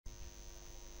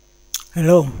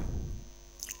Hello,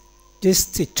 this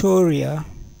tutorial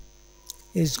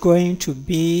is going to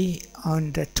be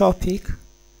on the topic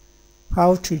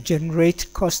how to generate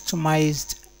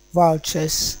customized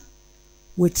vouchers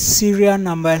with serial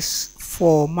numbers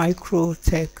for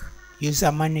Mikrotik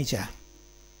User Manager.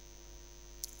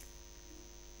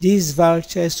 These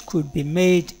vouchers could be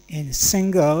made in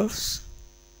singles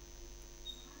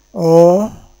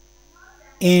or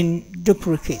in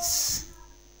duplicates.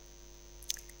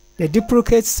 The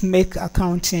duplicates make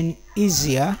accounting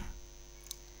easier,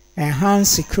 enhance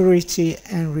security,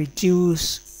 and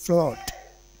reduce fraud.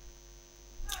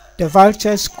 The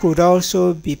vouchers could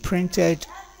also be printed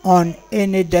on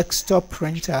any desktop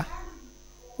printer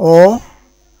or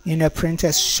in a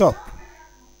printer's shop.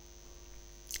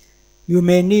 You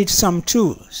may need some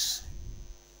tools.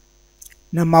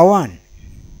 Number 1,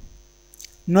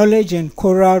 knowledge in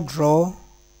CorelDRAW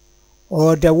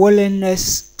or the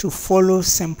willingness to follow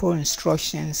simple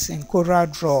instructions in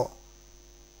CorelDRAW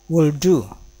will do.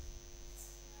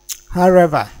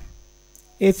 However,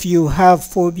 if you have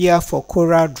phobia for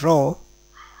CorelDRAW,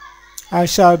 I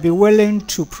shall be willing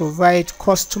to provide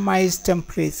customized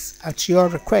templates at your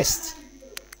request.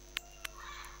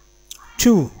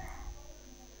 2.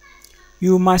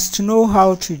 You must know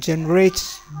how to generate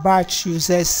batch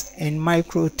users in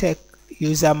Mikrotik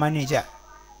User Manager.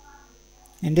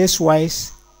 In this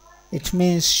wise, it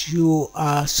means you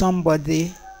are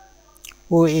somebody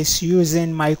who is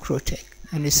using Mikrotik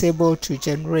and is able to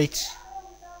generate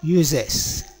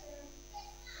users.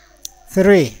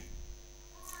 3.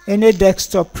 Any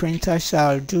desktop printer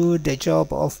shall do the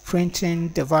job of printing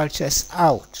the vouchers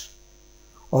out,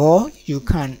 or you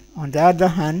can, on the other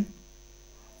hand,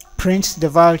 print the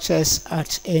vouchers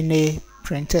at any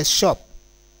printer's shop.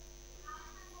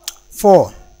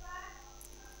 4.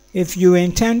 If you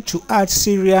intend to add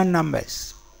serial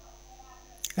numbers,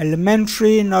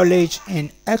 elementary knowledge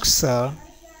in Excel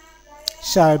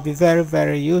shall be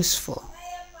very useful.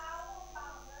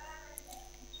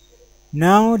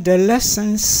 Now the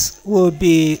lessons will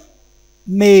be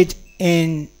made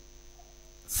in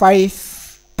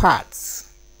 5 parts.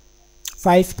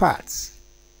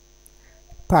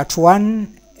 Part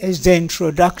 1 is the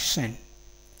introduction,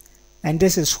 and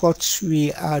this is what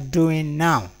we are doing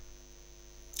now.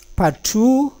 Part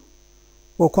 2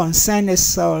 will concern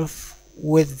itself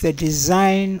with the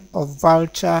design of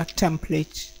voucher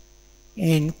template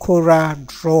in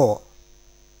CorelDRAW.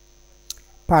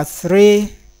 Part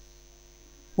 3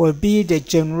 will be the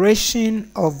generation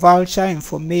of voucher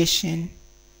information,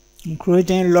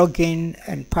 including login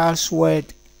and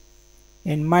password,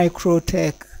 in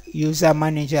Mikrotik User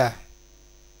Manager.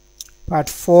 Part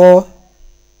 4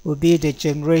 will be the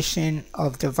generation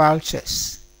of the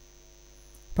vouchers.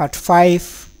 Part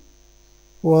 5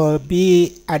 will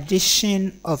be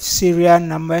addition of serial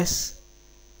numbers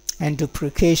and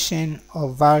duplication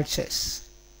of vouchers.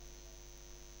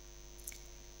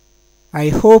 I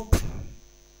hope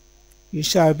you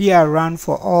shall be around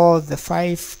for all the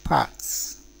 5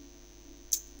 parts.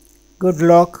 Good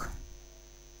luck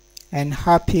and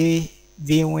happy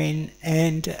viewing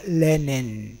and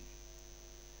learning.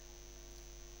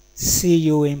 See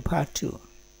you in part 2.